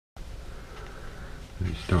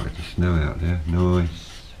It's started to snow out there.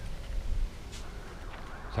 Nice.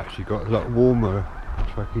 It's actually got a lot warmer.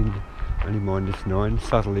 It's fucking only -9.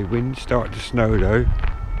 Southerly wind. Started to snow though.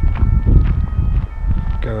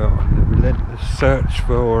 Go out on the relentless search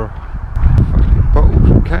for fucking bottles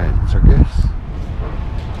and cans, I guess.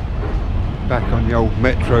 Back on the old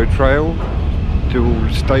metro trail. Do all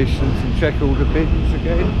the stations and check all the bins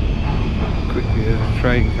again. Quickly there's a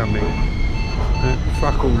train coming.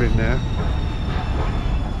 Fuck all in there.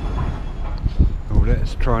 Oh,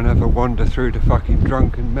 let's try and have a wander through the fucking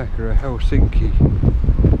drunken mecca of Helsinki.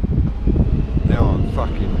 Now I'm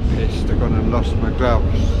fucking pissed. I've gone and lost my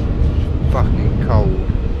gloves. Fucking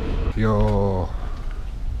cold. Yo.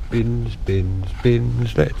 Bins, bins,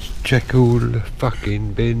 bins. Let's check all the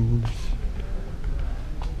fucking bins.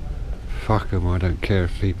 Fuck 'em, I don't care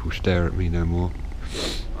if people stare at me no more.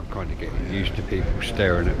 I'm kind of getting used to people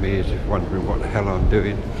staring at me as if wondering what the hell I'm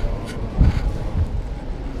doing.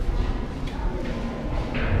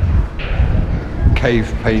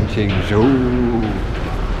 Cave paintings, ooh.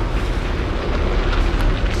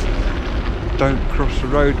 Don't cross the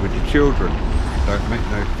road with your children. Don't make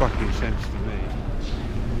no fucking sense to me.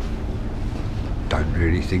 Don't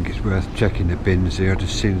really think it's worth checking the bins here. I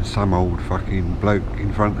just seen some old fucking bloke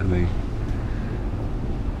in front of me.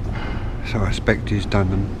 So I expect he's done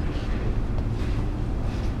them.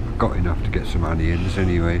 I've got enough to get some onions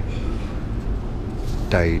anyway.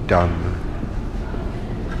 Day done.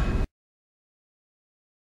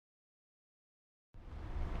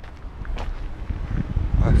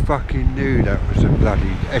 I fucking knew that was a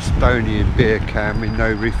bloody Estonian beer can with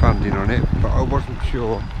no refunding on it, but I wasn't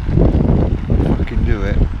sure. I fucking knew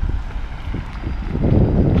it.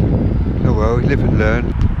 Oh well, live and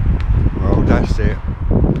learn. Well, that's it.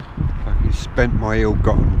 Fucking spent my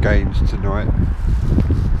ill-gotten gains tonight.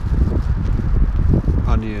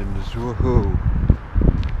 Onions, woohoo.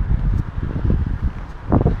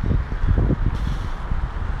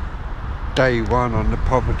 Day one on the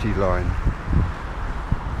poverty line.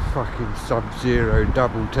 Fucking sub-zero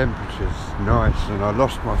double temperatures. Nice, and I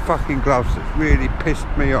lost my fucking gloves. That really pissed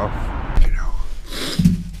me off. You know.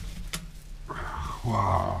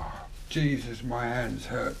 Wow. Jesus, my hands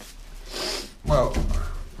hurt. Well,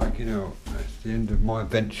 fucking hell. That's the end of my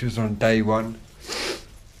adventures on day one.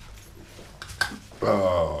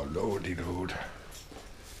 Oh, lordy lord.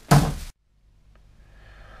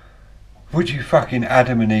 Would you fucking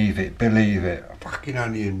Adam and Eve it, believe it? A fucking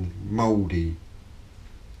onion, mouldy.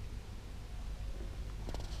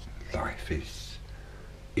 Life is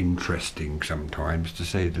interesting sometimes, to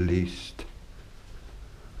say the least.